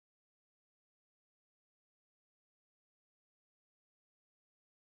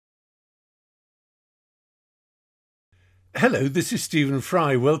Hello, this is Stephen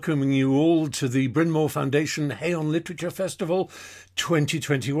Fry, welcoming you all to the Bryn Mawr Foundation Hay on Literature Festival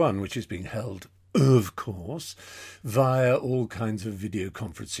 2021, which is being held, of course, via all kinds of video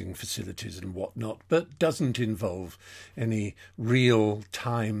conferencing facilities and whatnot, but doesn't involve any real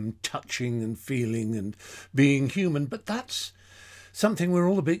time touching and feeling and being human. But that's something we're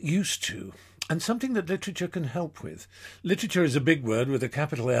all a bit used to, and something that literature can help with. Literature is a big word with a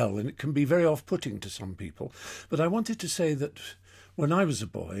capital L, and it can be very off-putting to some people. But I wanted to say that when I was a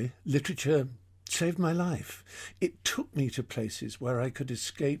boy, literature saved my life. It took me to places where I could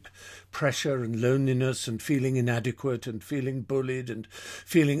escape pressure and loneliness and feeling inadequate and feeling bullied and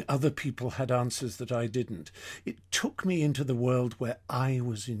feeling other people had answers that I didn't. It took me into the world where I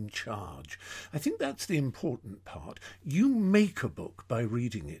was in charge. I think that's the important part. You make a book by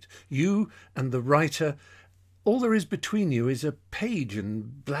reading it. You and the writer, all there is between you is a page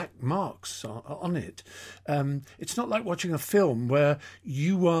and black marks on it. It's not like watching a film where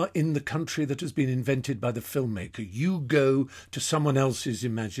you are in the country that has been invented by the filmmaker. You go to someone else's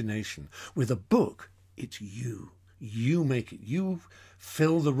imagination. With a book, it's you. You make it. You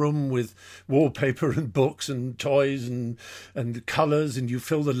fill the room with wallpaper and books and toys and colours, and you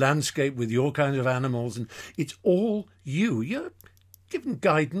fill the landscape with your kind of animals, and it's all you. You're given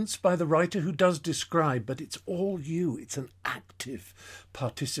guidance by the writer who does describe, but it's all you. It's an active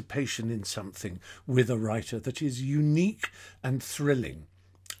participation in something with a writer that is unique and thrilling.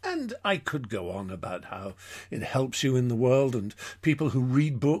 And I could go on about how it helps you in the world, and people who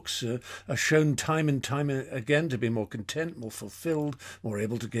read books are shown time and time again to be more content, more fulfilled, more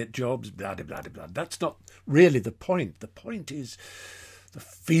able to get jobs, blah, blah, blah, blah. That's not really the point. The point is the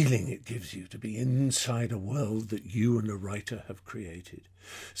feeling it gives you to be inside a world that you and a writer have created.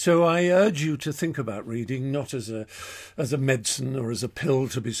 So I urge you to think about reading not as a medicine or as a pill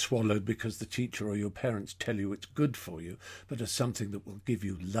to be swallowed because the teacher or your parents tell you it's good for you, but as something that will give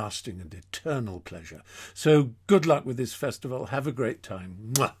you lasting and eternal pleasure. So good luck with this festival. Have a great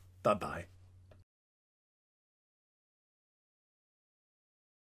time. Mwah. Bye-bye.